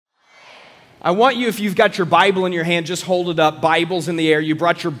I want you, if you've got your Bible in your hand, just hold it up. Bible's in the air. You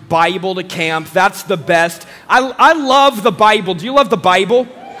brought your Bible to camp. That's the best. I love the Bible. Do you love the Bible?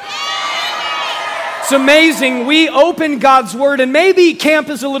 It's amazing. We open God's Word, and maybe camp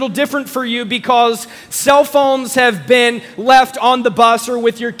is a little different for you because cell phones have been left on the bus or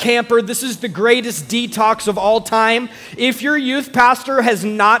with your camper. This is the greatest detox of all time. If your youth pastor has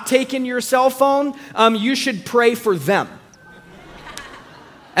not taken your cell phone, you should pray for them.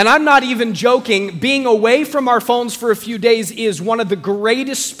 And I'm not even joking. Being away from our phones for a few days is one of the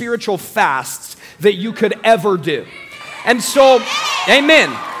greatest spiritual fasts that you could ever do. And so, amen.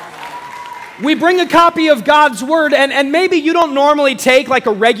 We bring a copy of God's Word, and maybe you don't normally take like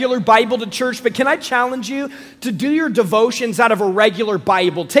a regular Bible to church, but can I challenge you to do your devotions out of a regular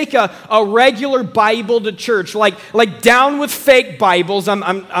Bible? Take a regular Bible to church, like down with fake Bibles.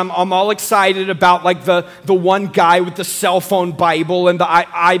 I'm all excited about like the one guy with the cell phone Bible and the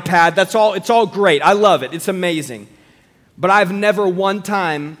iPad. It's all great. I love it. It's amazing. But I've never one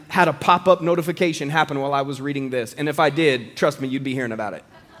time had a pop-up notification happen while I was reading this. And if I did, trust me, you'd be hearing about it.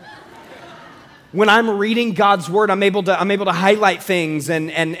 When I'm reading God's Word, I'm able to highlight things,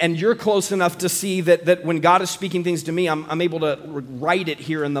 and you're close enough to see that when God is speaking things to me, I'm able to write it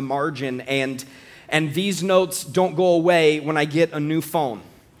here in the margin, and these notes don't go away when I get a new phone.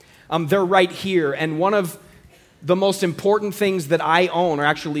 They're right here, and one of the most important things that I own, or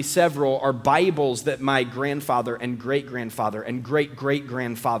actually several, are Bibles that my grandfather and great-grandfather and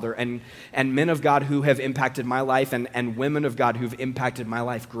great-great-grandfather and men of God who have impacted my life and women of God who've impacted my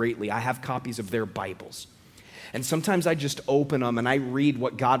life greatly. I have copies of their Bibles. And sometimes I just open them and I read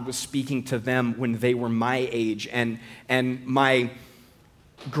what God was speaking to them when they were my age. And my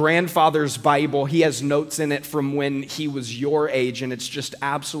grandfather's Bible, he has notes in it from when he was your age, and it's just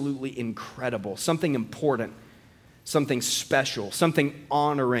absolutely incredible. Something important. Something special, something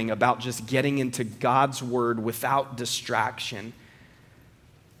honoring about just getting into God's Word without distraction.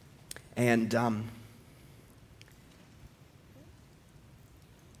 And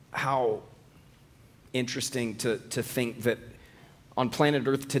how interesting to think that on planet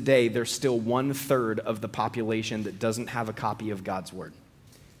Earth today, there's still 1/3 of the population that doesn't have a copy of God's Word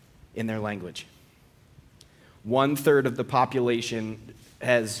in their language. 1/3 of the population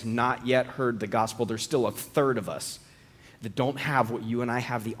has not yet heard the gospel. There's still 1/3 of us that don't have what you and I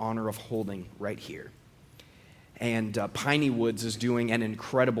have the honor of holding right here. And Piney Woods is doing an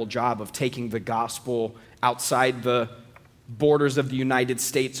incredible job of taking the gospel outside the borders of the United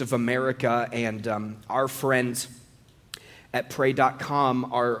States of America, and our friends at Pray.com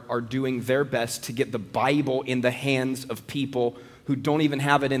are doing their best to get the Bible in the hands of people who don't even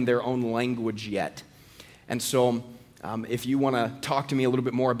have it in their own language yet. And so if you want to talk to me a little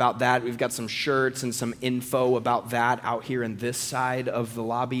bit more about that, we've got some shirts and some info about that out here in this side of the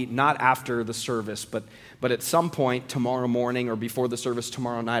lobby, not after the service, but at some point tomorrow morning or before the service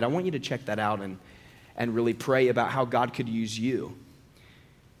tomorrow night. I want you to check that out and really pray about how God could use you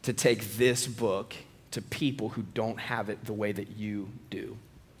to take this book to people who don't have it the way that you do.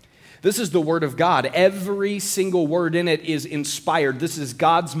 This is the Word of God. Every single word in it is inspired. This is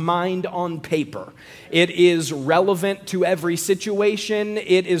God's mind on paper. It is relevant to every situation.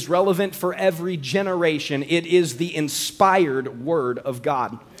 It is relevant for every generation. It is the inspired Word of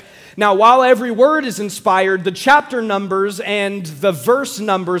God. Now, while every word is inspired, the chapter numbers and the verse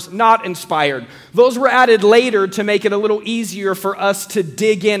numbers not inspired. Those were added later to make it a little easier for us to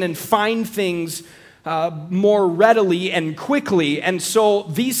dig in and find things more readily and quickly. And so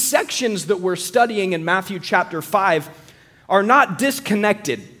these sections that we're studying in Matthew chapter 5 are not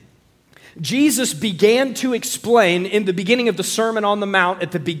disconnected. Jesus began to explain in the beginning of the Sermon on the Mount,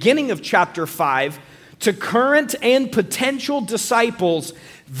 at the beginning of chapter 5, to current and potential disciples,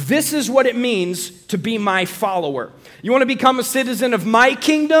 this is what it means to be my follower. You want to become a citizen of my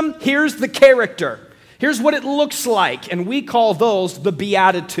kingdom? Here's the character. Here's what it looks like, and we call those the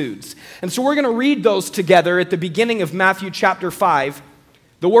Beatitudes. And so we're going to read those together at the beginning of Matthew chapter 5.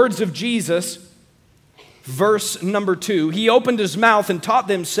 The words of Jesus, verse number 2. He opened his mouth and taught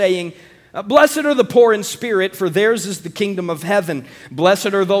them, saying, "Blessed are the poor in spirit, for theirs is the kingdom of heaven.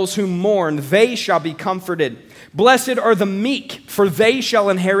 Blessed are those who mourn, they shall be comforted. Blessed are the meek, for they shall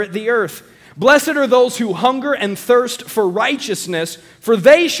inherit the earth. Blessed are those who hunger and thirst for righteousness, for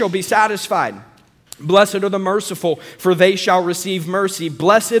they shall be satisfied. Blessed are the merciful, for they shall receive mercy.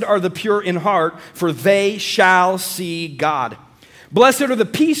 Blessed are the pure in heart, for they shall see God. Blessed are the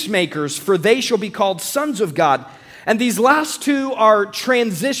peacemakers, for they shall be called sons of God." And these last two are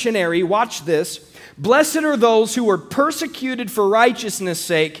transitionary. Watch this. Blessed are those who are persecuted for righteousness'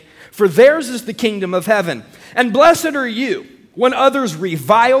 sake, for theirs is the kingdom of heaven. And blessed are you when others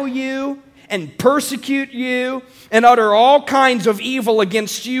revile you and persecute you and utter all kinds of evil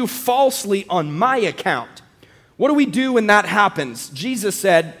against you falsely on my account. What do we do when that happens? Jesus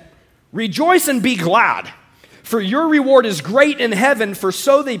said, rejoice and be glad, for your reward is great in heaven, for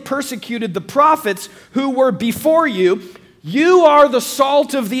so they persecuted the prophets who were before you. You are the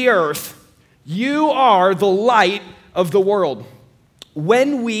salt of the earth. You are the light of the world.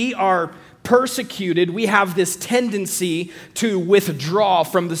 When we are persecuted, we have this tendency to withdraw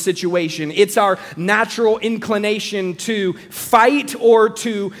from the situation. It's our natural inclination to fight or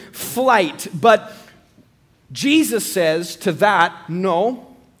to flight. But Jesus says to that,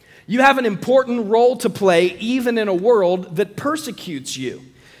 no. You have an important role to play even in a world that persecutes you.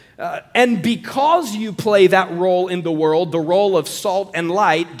 And because you play that role in the world, the role of salt and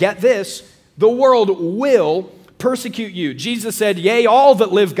light, get this, the world will persecute you. Jesus said, yea, all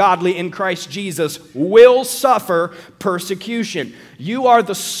that live godly in Christ Jesus will suffer persecution. You are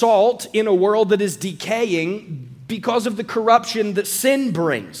the salt in a world that is decaying because of the corruption that sin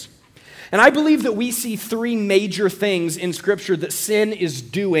brings. And I believe that we see three major things in Scripture that sin is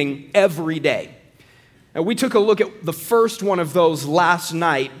doing every day. And we took a look at the first one of those last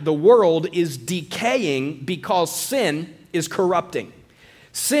night. The world is decaying because sin is corrupting.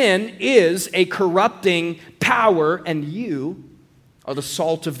 Sin is a corrupting power, and you are the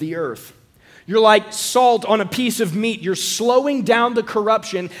salt of the earth. You're like salt on a piece of meat. You're slowing down the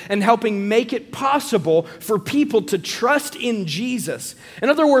corruption and helping make it possible for people to trust in Jesus. In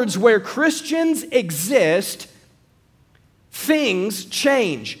other words, where Christians exist, things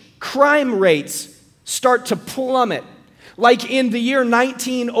change. Crime rates start to plummet. Like in the year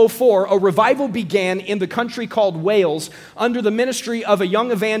 1904, a revival began in the country called Wales under the ministry of a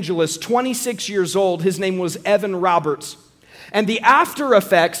young evangelist, 26 years old. His name was Evan Roberts. And the after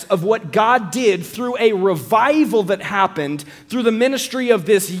effects of what God did through a revival that happened through the ministry of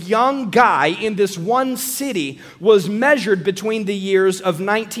this young guy in this one city was measured between the years of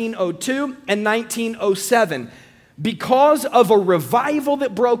 1902 and 1907. Because of a revival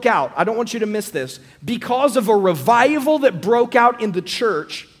that broke out, I don't want you to miss this, because of a revival that broke out in the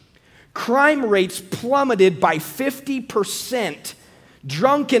church, crime rates plummeted by 50%.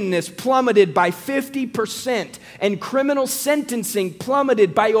 Drunkenness plummeted by 50%, and criminal sentencing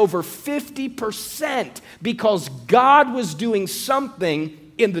plummeted by over 50% because God was doing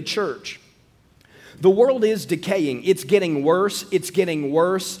something in the church. The world is decaying. It's getting worse. It's getting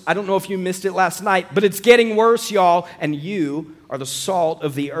worse. I don't know if you missed it last night, but it's getting worse, y'all, and you are the salt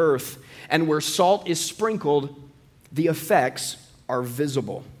of the earth. And where salt is sprinkled, the effects are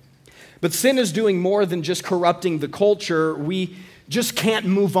visible. But sin is doing more than just corrupting the culture. We just can't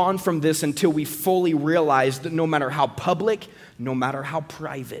move on from this until we fully realize that no matter how public, no matter how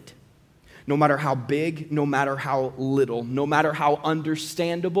private, no matter how big, no matter how little, no matter how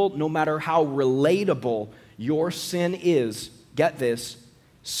understandable, no matter how relatable your sin is, get this,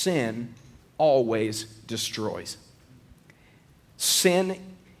 sin always destroys. Sin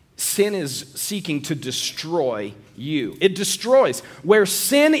is seeking to destroy you. It destroys. Where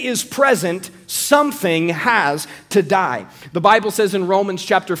sin is present, something has to die. The Bible says in Romans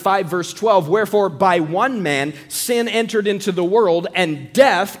chapter 5, verse 12, wherefore by one man sin entered into the world, and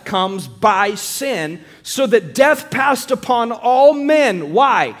death comes by sin, so that death passed upon all men.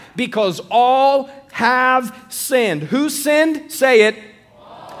 Why? Because all have sinned. Who sinned? Say it.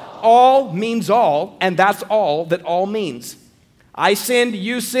 All means all, and that's all that all means. I sinned,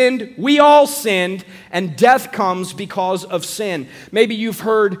 you sinned, we all sinned, and death comes because of sin. Maybe you've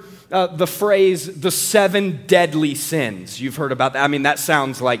heard the phrase, the 7 deadly sins. You've heard about that. I mean, that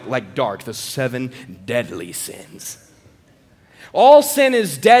sounds like dark, the 7 deadly sins. All sin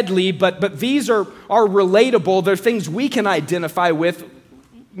is deadly, but these are relatable. They're things we can identify with.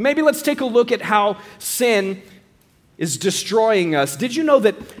 Maybe let's take a look at how sin is destroying us. Did you know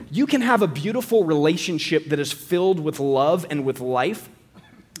that you can have a beautiful relationship that is filled with love and with life?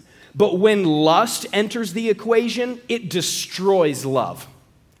 But when lust enters the equation, it destroys love.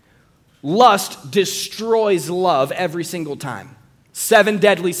 Lust destroys love every single time. 7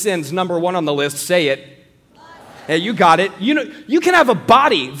 deadly sins, number 1 on the list, say it. Yeah, you got it. You know, you can have a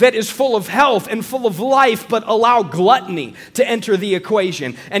body that is full of health and full of life, but allow gluttony to enter the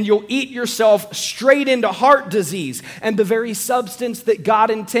equation, and you'll eat yourself straight into heart disease. And the very substance that God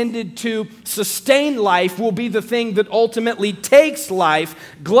intended to sustain life will be the thing that ultimately takes life.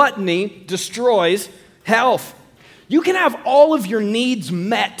 Gluttony destroys health. You can have all of your needs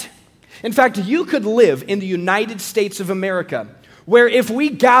met. In fact, you could live in the United States of America, where if we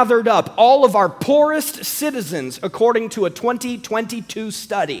gathered up all of our poorest citizens, according to a 2022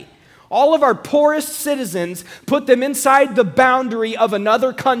 study, all of our poorest citizens, put them inside the boundary of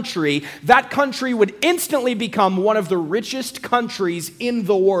another country, that country would instantly become one of the richest countries in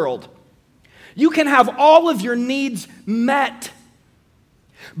the world. You can have all of your needs met,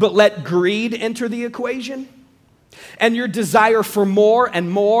 but let greed enter the equation, and your desire for more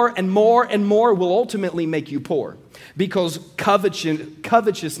and more and more and more will ultimately make you poor, because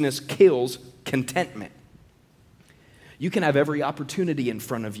covetousness kills contentment. You can have every opportunity in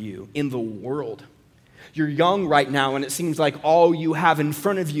front of you in the world. You're young right now, and it seems like all you have in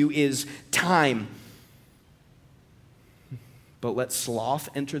front of you is time. But let sloth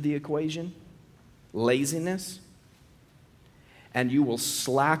enter the equation, laziness, and you will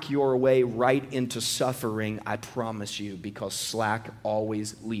slack your way right into suffering, I promise you, because slack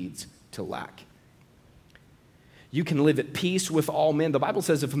always leads to lack. You can live at peace with all men. The Bible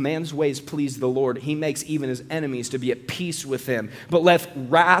says if a man's ways please the Lord, he makes even his enemies to be at peace with him. But let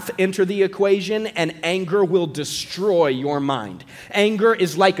wrath enter the equation, and anger will destroy your mind. Anger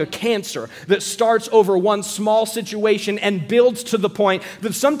is like a cancer that starts over one small situation and builds to the point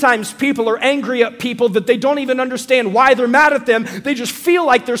that sometimes people are angry at people that they don't even understand why they're mad at them. They just feel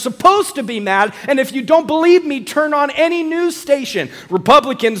like they're supposed to be mad. And if you don't believe me, turn on any news station.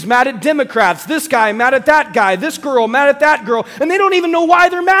 Republicans mad at Democrats. This guy mad at that guy. This girl mad at that girl, and they don't even know why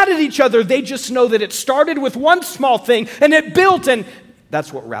they're mad at each other. They just know that it started with one small thing and it built, and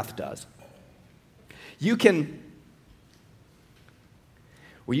that's what wrath does. You can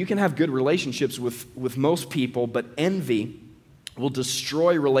have good relationships with most people, but envy will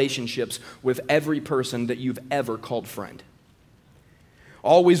destroy relationships with every person that you've ever called friend.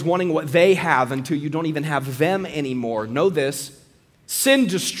 Always wanting what they have until you don't even have them anymore. Know this: sin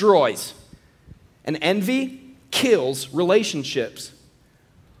destroys, and envy kills relationships.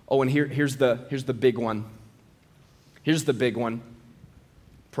 Oh, and here's the big one. Here's the big one.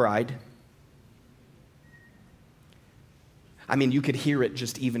 Pride. I mean, you could hear it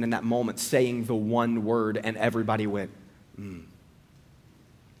just even in that moment, saying the one word, and everybody went,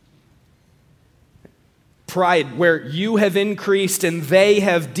 Pride, where you have increased and they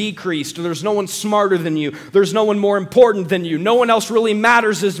have decreased. There's no one smarter than you. There's no one more important than you. No one else really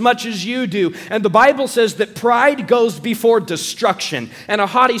matters as much as you do. And the Bible says that pride goes before destruction, and a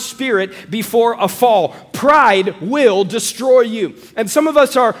haughty spirit before a fall. Pride will destroy you. And some of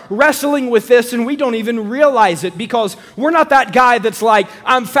us are wrestling with this, and we don't even realize it, because we're not that guy that's like,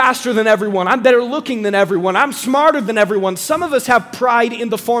 I'm faster than everyone. I'm better looking than everyone. I'm smarter than everyone. Some of us have pride in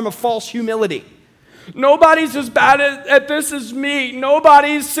the form of false humility. Nobody's as bad at this as me.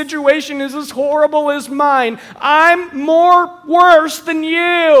 Nobody's situation is as horrible as mine. I'm more worse than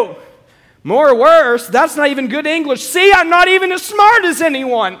you. More worse? That's not even good English. See, I'm not even as smart as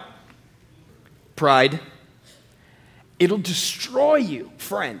anyone. Pride. It'll destroy you,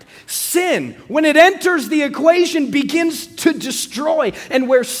 friend. Sin, when it enters the equation, begins to destroy. And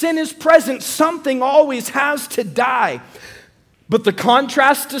where sin is present, something always has to die. But the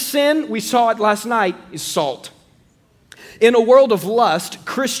contrast to sin, we saw it last night, is salt. In a world of lust,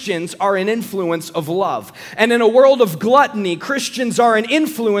 Christians are an influence of love. And in a world of gluttony, Christians are an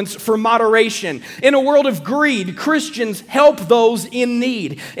influence for moderation. In a world of greed, Christians help those in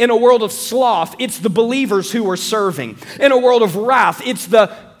need. In a world of sloth, it's the believers who are serving. In a world of wrath, it's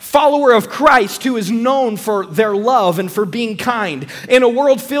the follower of Christ who is known for their love and for being kind. In a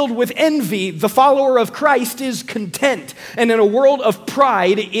world filled with envy, the follower of Christ is content. And in a world of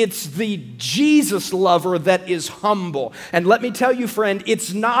pride, it's the Jesus lover that is humble. And let me tell you, friend,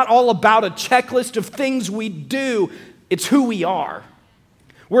 it's not all about a checklist of things we do. It's who we are.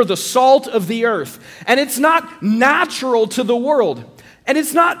 We're the salt of the earth. And it's not natural to the world. And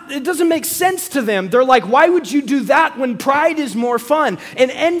it doesn't make sense to them. They're like, why would you do that when pride is more fun and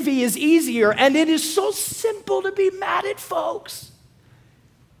envy is easier? And it is so simple to be mad at folks.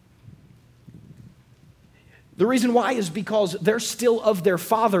 The reason why is because they're still of their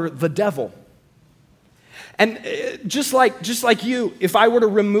father, the devil. And just like you, if I were to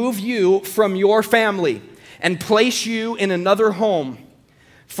remove you from your family and place you in another home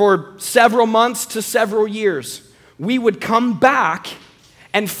for several months to several years, we would come back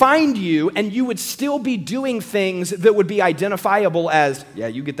and find you, and you would still be doing things that would be identifiable as, yeah,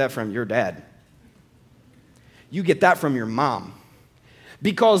 you get that from your dad. You get that from your mom.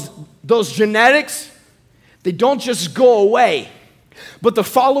 Because those genetics, they don't just go away. But the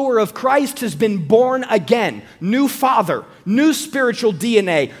follower of Christ has been born again. New father, new spiritual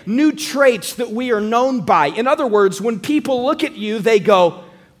DNA, new traits that we are known by. In other words, when people look at you, they go,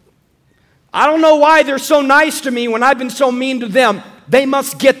 I don't know why they're so nice to me when I've been so mean to them. They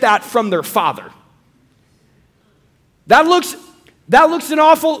must get that from their father. That looks That looks an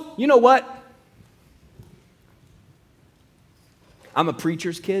awful, you know what? I'm a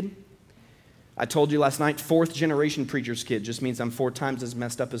preacher's kid. I told you last night, 4th generation preacher's kid just means I'm 4 times as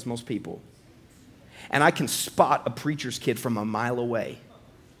messed up as most people. And I can spot a preacher's kid from a mile away.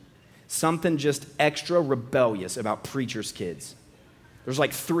 Something just extra rebellious about preacher's kids. There's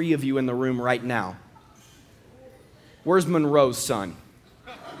like 3 of you in the room right now. Where's Monroe's son?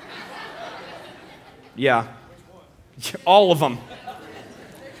 Yeah. All of them.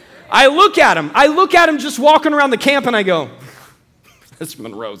 I look at him just walking around the camp and I go, that's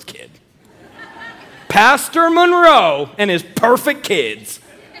Monroe's kid. Pastor Monroe and his perfect kids.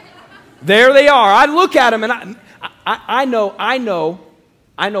 There they are. I look at him and I know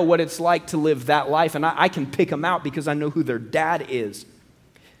what it's like to live that life, and I can pick them out because I know who their dad is.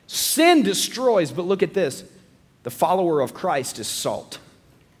 Sin destroys, but look at this. The follower of Christ is salt.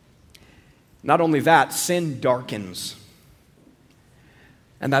 Not only that, sin darkens.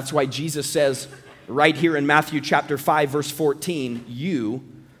 And that's why Jesus says right here in Matthew chapter 5, verse 14, you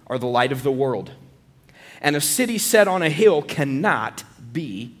are the light of the world. And a city set on a hill cannot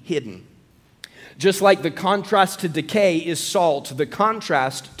be hidden. Just like the contrast to decay is salt, the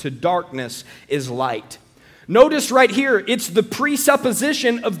contrast to darkness is light. Notice right here, it's the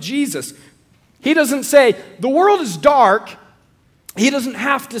presupposition of Jesus. He doesn't say, the world is dark. He doesn't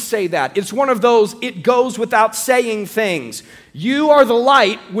have to say that. It's one of those, it goes without saying things. You are the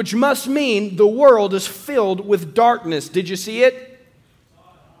light, which must mean the world is filled with darkness. Did you see it?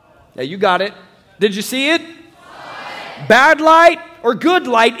 Yeah, you got it. Did you see it? Bad light or good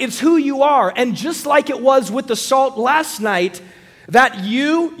light, it's who you are. And just like it was with the salt last night, that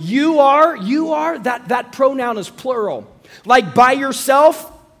you are, that pronoun is plural. Like by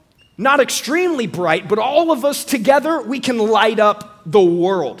yourself, not extremely bright, but all of us together, we can light up the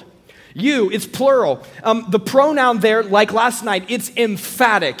world. You, it's plural. The pronoun there, like last night, it's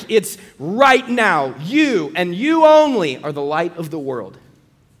emphatic. It's right now. You and you only are the light of the world.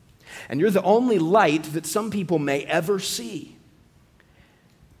 And you're the only light that some people may ever see.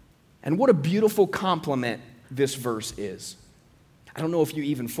 And what a beautiful compliment this verse is. I don't know if you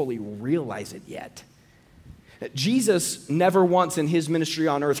even fully realize it yet. Jesus never once in his ministry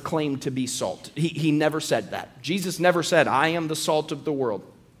on earth claimed to be salt. He never said that. Jesus never said, I am the salt of the world.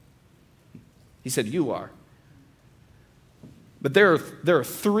 He said, you are. But there are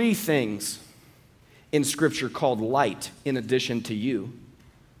 3 things in Scripture called light in addition to you.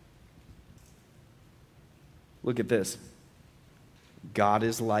 Look at this. God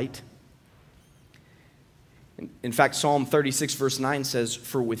is light. In fact, Psalm 36 verse 9 says,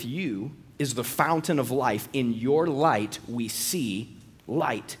 for with you is the fountain of life. In your light we see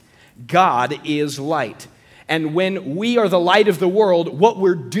light. God is light. And when we are the light of the world, what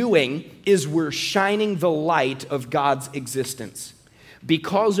we're doing is we're shining the light of God's existence.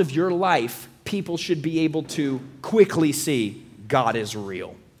 Because of your life, people should be able to quickly see God is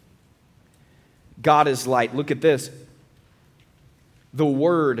real. God is light. Look at this. The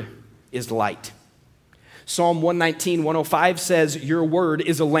Word is light. Psalm 119, 105 says, your word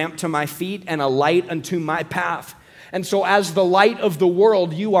is a lamp to my feet and a light unto my path. And so as the light of the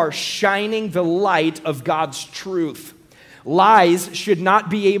world, you are shining the light of God's truth. Lies should not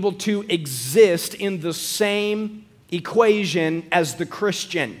be able to exist in the same equation as the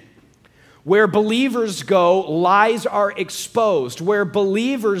Christian. Where believers go, lies are exposed. Where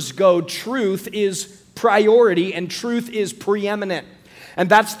believers go, truth is priority and truth is preeminent. And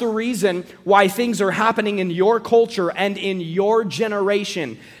that's the reason why things are happening in your culture and in your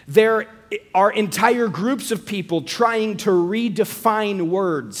generation. There are entire groups of people trying to redefine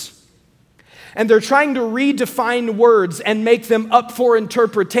words. And they're trying to redefine words and make them up for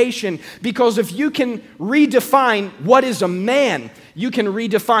interpretation, because if you can redefine what is a man, you can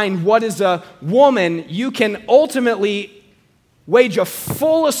redefine what is a woman, you can ultimately wage a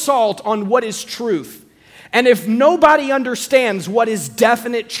full assault on what is truth. And if nobody understands what is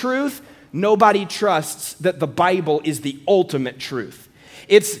definite truth, nobody trusts that the Bible is the ultimate truth.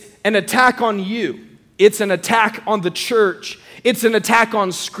 It's an attack on you. It's an attack on the church. It's an attack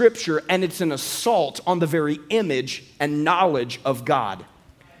on Scripture, and it's an assault on the very image and knowledge of God.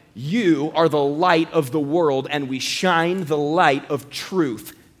 You are the light of the world, and we shine the light of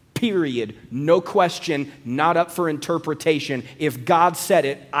truth. Period. No question, not up for interpretation. If God said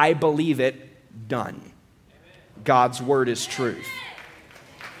it, I believe it, done. God's word is truth.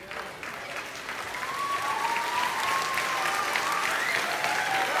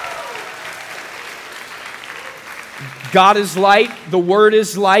 God is light, the Word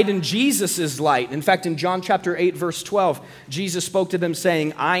is light, and Jesus is light. In fact, in John chapter 8, verse 12, Jesus spoke to them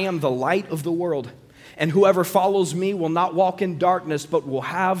saying, I am the light of the world. And whoever follows me will not walk in darkness, but will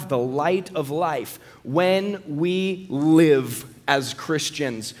have the light of life. When we live as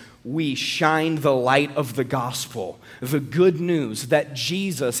Christians, we shine the light of the gospel, the good news that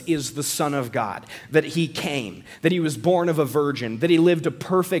Jesus is the Son of God, that he came, that he was born of a virgin, that he lived a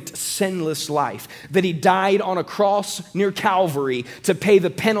perfect, sinless life, that he died on a cross near Calvary to pay the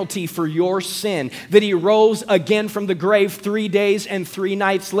penalty for your sin, that he rose again from the grave 3 days and 3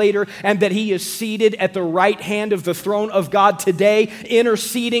 nights later, and that he is seated at the right hand of the throne of God today,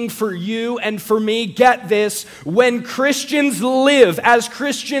 interceding for you and for me. Get this, when Christians live, as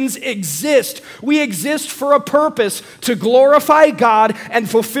Christians exist, we exist for a purpose, to glorify God and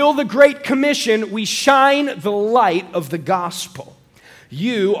fulfill the Great Commission. We shine the light of the gospel.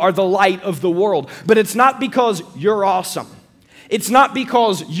 You are the light of the world, but it's not because you're awesome. It's not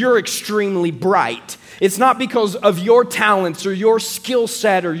because you're extremely bright. It's not because of your talents or your skill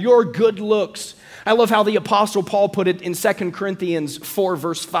set or your good looks. I love how the Apostle Paul put it in 2 Corinthians 4,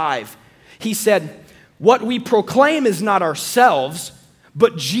 verse 5. He said, "What we proclaim is not ourselves,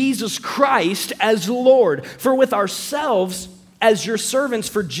 but Jesus Christ as Lord. For with ourselves as your servants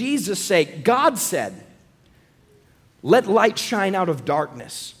for Jesus' sake, God said, 'Let light shine out of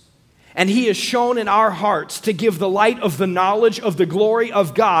darkness.' And he has shown in our hearts to give the light of the knowledge of the glory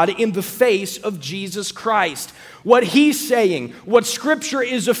of God in the face of Jesus Christ." What he's saying, what Scripture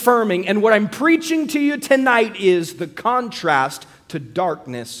is affirming, and what I'm preaching to you tonight is the contrast to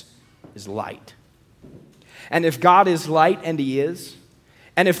darkness is light. And if God is light, and he is,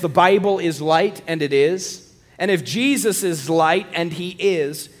 and if the Bible is light, and it is, and if Jesus is light, and he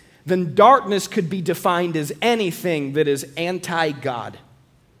is, then darkness could be defined as anything that is anti-God,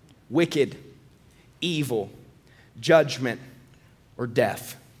 wicked, evil, judgment, or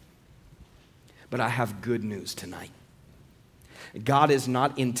death. But I have good news tonight. God is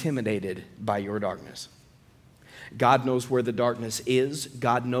not intimidated by your darkness. God knows where the darkness is,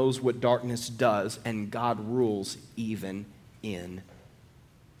 God knows what darkness does, and God rules even in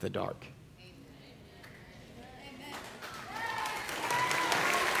the dark.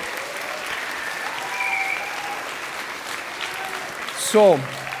 So,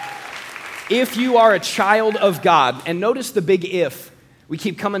 if you are a child of God, and notice the big if. We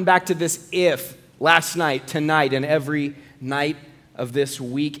keep coming back to this if last night, tonight, and every night of this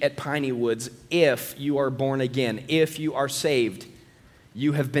week at Piney Woods. If you are born again, if you are saved,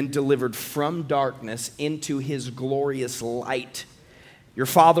 you have been delivered from darkness into his glorious light. Your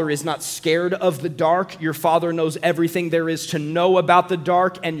Father is not scared of the dark. Your Father knows everything there is to know about the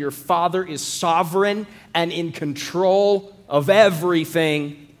dark, and your Father is sovereign and in control of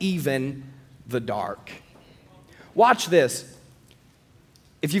everything, even the dark. Watch this.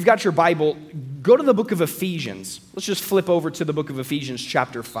 If you've got your Bible, go to the book of Ephesians. Let's just flip over to the book of Ephesians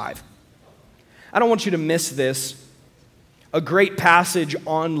chapter 5. I don't want you to miss this. A great passage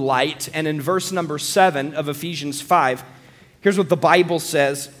on light, and in verse number 7 of Ephesians 5, here's what the Bible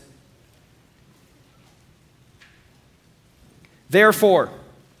says. "Therefore,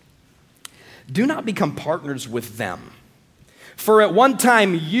 do not become partners with them. For at one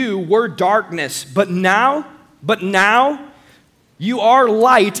time you were darkness, but now you are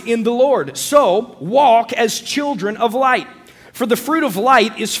light in the Lord. So walk as children of light. For the fruit of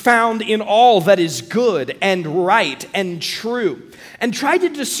light is found in all that is good and right and true. And try to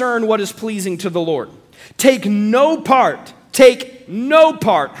discern what is pleasing to the Lord. Take no part. Take what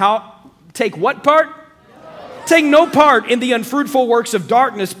part? Take no part in the unfruitful works of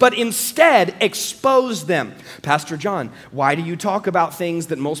darkness, but instead expose them." Pastor John, why do you talk about things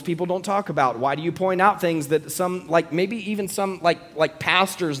that most people don't talk about? Why do you point out things that some, like maybe even some like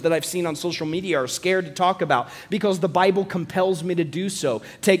pastors that I've seen on social media are scared to talk about? Because the Bible compels me to do so.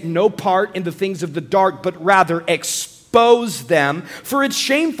 Take no part in the things of the dark, but rather expose them, for it's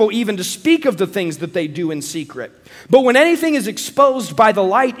shameful even to speak of the things that they do in secret. But when anything is exposed by the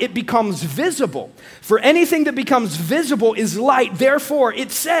light, it becomes visible. For anything that becomes visible is light. Therefore,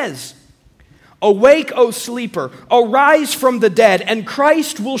 it says, "Awake, O sleeper, arise from the dead, and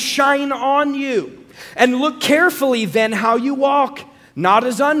Christ will shine on you. And look carefully then how you walk, not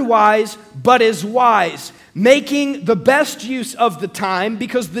as unwise, but as wise, making the best use of the time,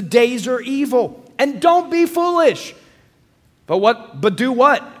 because the days are evil. And don't be foolish." But do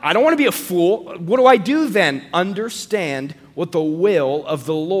what? I don't want to be a fool. What do I do then? Understand what the will of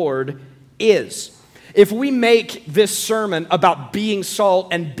the Lord is. If we make this sermon about being salt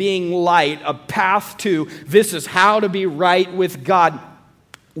and being light, a path to this is how to be right with God,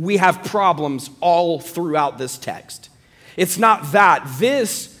 we have problems all throughout this text. It's not that.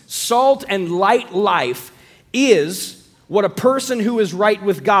 This salt and light life is what a person who is right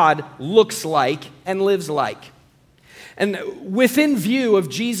with God looks like and lives like. And within view of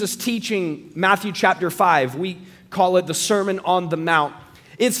Jesus teaching Matthew chapter 5, we call it the Sermon on the Mount,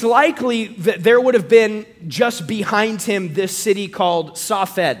 it's likely that there would have been just behind him this city called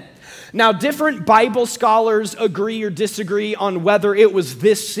Safed. Now, different Bible scholars agree or disagree on whether it was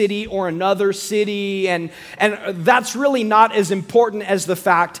this city or another city, and that's really not as important as the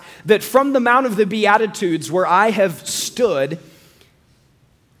fact that from the Mount of the Beatitudes, where I have stood,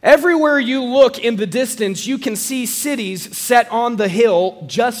 everywhere you look in the distance, you can see cities set on the hill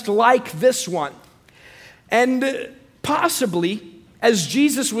just like this one. And possibly, as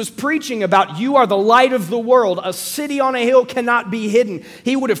Jesus was preaching about, you are the light of the world, a city on a hill cannot be hidden,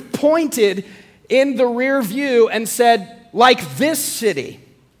 he would have pointed in the rear view and said, like this city.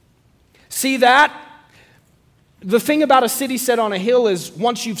 See that? The thing about a city set on a hill is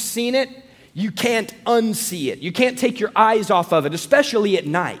once you've seen it, you can't unsee it. You can't take your eyes off of it, especially at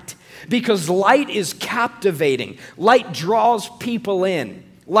night, because light is captivating. Light draws people in,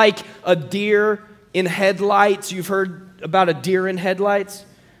 like a deer in headlights. You've heard about a deer in headlights,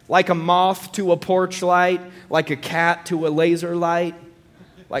 like a moth to a porch light, like a cat to a laser light,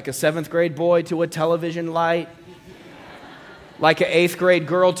 like a 7th grade boy to a television light, like an 8th grade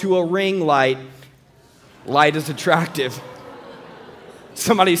girl to a ring light. Light is attractive.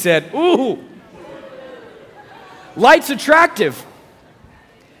 Somebody said, ooh, light's attractive.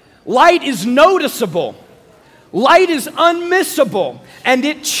 Light is noticeable. Light is unmissable, and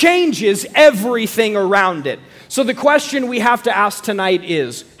it changes everything around it. So the question we have to ask tonight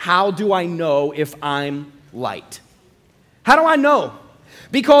is, how do I know if I'm light? How do I know?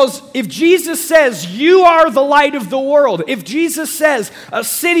 Because if Jesus says, you are the light of the world, if Jesus says, a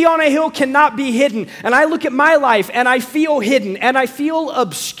city on a hill cannot be hidden, and I look at my life and I feel hidden and I feel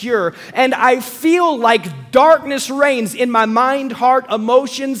obscure and I feel like darkness reigns in my mind, heart,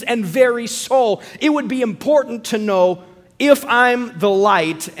 emotions, and very soul, it would be important to know if I'm the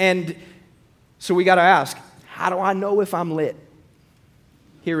light. And so we got to ask, how do I know if I'm lit?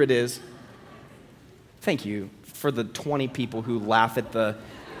 Here it is. Thank you for the 20 people who laugh at the...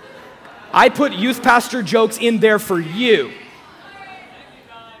 I put youth pastor jokes in there for you.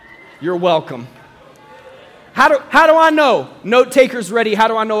 You're welcome. How do I know? Note takers ready. How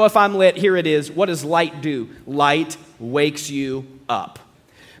do I know if I'm lit? Here it is. What does light do? Light wakes you up.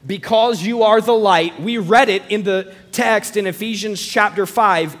 Because you are the light, we read it in the text in Ephesians chapter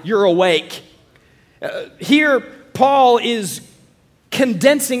 5, you're awake. Here, Paul is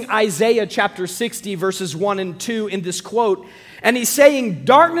condensing Isaiah chapter 60, verses 1 and 2 in this quote. And he's saying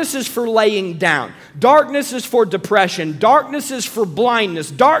darkness is for laying down. Darkness is for depression. Darkness is for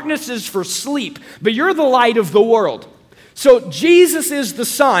blindness. Darkness is for sleep. But you're the light of the world. So Jesus is the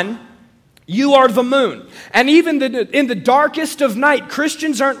sun. You are the moon. And even in the darkest of night,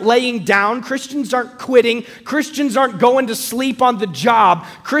 Christians aren't laying down. Christians aren't quitting. Christians aren't going to sleep on the job.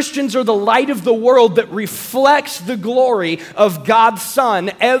 Christians are the light of the world that reflects the glory of God's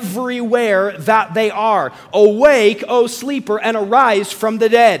Son everywhere that they are. Awake, O sleeper, and arise from the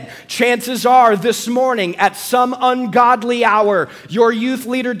dead. Chances are this morning at some ungodly hour, your youth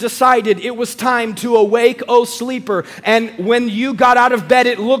leader decided it was time to awake, O sleeper. And when you got out of bed,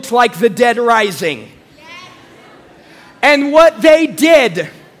 it looked like the dead rising. And what they did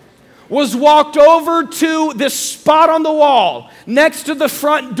was walked over to this spot on the wall next to the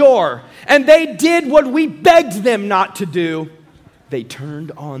front door, and they did what we begged them not to do. They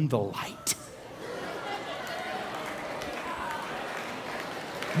turned on the light.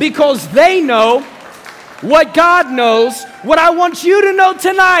 Because they know what God knows, what I want you to know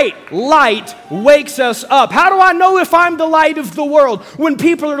tonight. Light wakes us up. How do I know if I'm the light of the world? When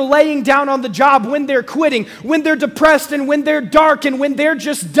people are laying down on the job, when they're quitting, when they're depressed, and when they're dark, and when they're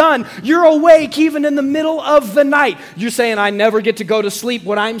just done. You're awake even in the middle of the night. You're saying, I never get to go to sleep.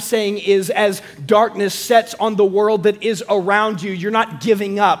 What I'm saying is, as darkness sets on the world that is around you, you're not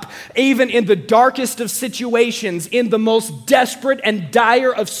giving up. Even in the darkest of situations, in the most desperate and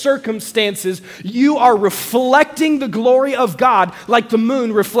dire of circumstances, you are reflecting the glory of God like the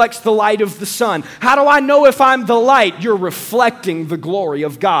moon reflects the light of the sun. How do I know if I'm the light? You're reflecting the glory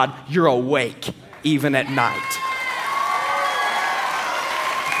of God. You're awake even at night.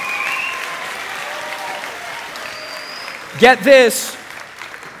 Get this.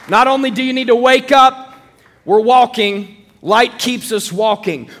 Not only do you need to wake up, we're walking. Light keeps us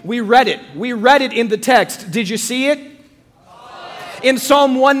walking. We read it. We read it in the text. Did you see it? In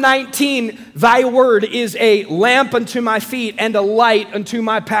Psalm 119, thy word is a lamp unto my feet and a light unto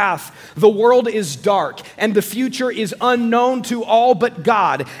my path. The world is dark and the future is unknown to all but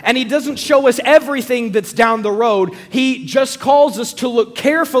God. And he doesn't show us everything that's down the road. He just calls us to look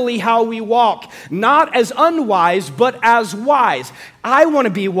carefully how we walk, not as unwise, but as wise. I want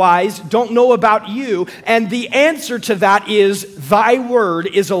to be wise, don't know about you. And the answer to that is, thy word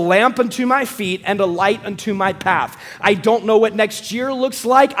is a lamp unto my feet and a light unto my path. I don't know what next year looks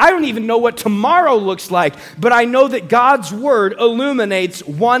like. I don't even know what tomorrow looks like. But I know that God's word illuminates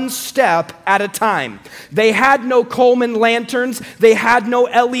one step at a time. They had no Coleman lanterns. They had no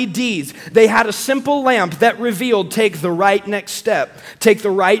LEDs. They had a simple lamp that revealed, take the right next step, take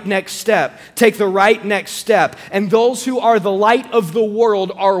the right next step, take the right next step. And those who are the light of the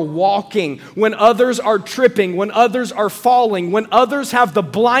world are walking when others are tripping, when others are falling, when others have the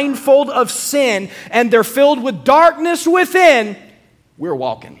blindfold of sin and they're filled with darkness within. We're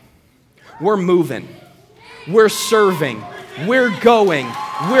walking, we're moving, we're serving, we're going,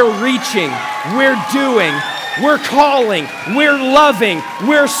 we're reaching, we're doing, we're calling, we're loving,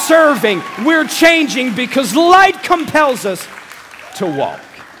 we're serving, we're changing because light compels us to walk.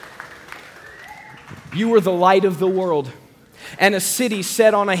 You are the light of the world. And a city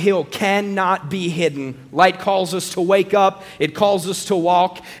set on a hill cannot be hidden. Light calls us to wake up. It calls us to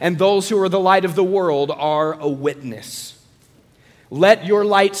walk. And those who are the light of the world are a witness. Let your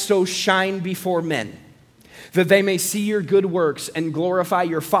light so shine before men that they may see your good works and glorify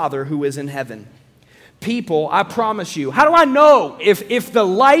your Father who is in heaven. People, I promise you, how do I know if the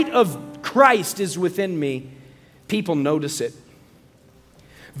light of Christ is within me? People notice it.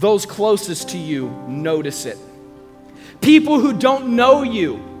 Those closest to you notice it. People who don't know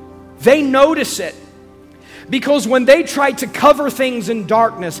you, they notice it. Because when they try to cover things in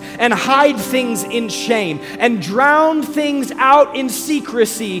darkness and hide things in shame and drown things out in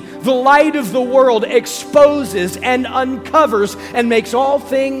secrecy, the light of the world exposes and uncovers and makes all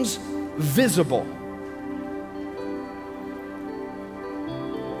things visible.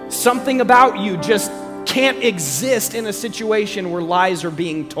 Something about you just can't exist in a situation where lies are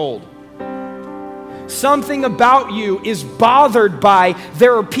being told. Something about you is bothered by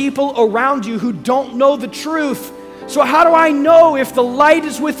there are people around you who don't know the truth. So how do I know if the light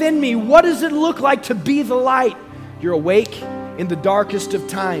is within me? What does it look like to be the light? You're awake in the darkest of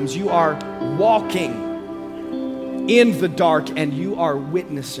times. You are walking in the dark and you are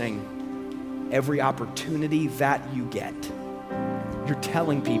witnessing every opportunity that you get. You're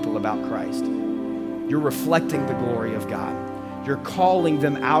telling people about Christ. You're reflecting the glory of God. You're calling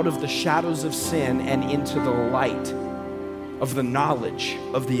them out of the shadows of sin and into the light of the knowledge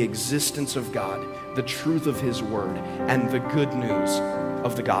of the existence of God, the truth of His Word, and the good news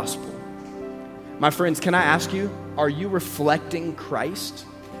of the gospel. My friends, can I ask you, are you reflecting Christ?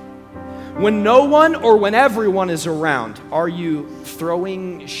 When no one or when everyone is around, are you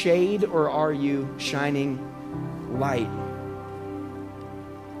throwing shade or are you shining light?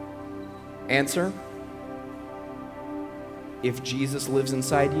 Answer: if Jesus lives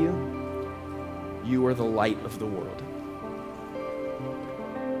inside you, you are the light of the world.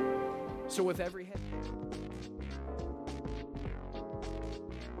 So with every head...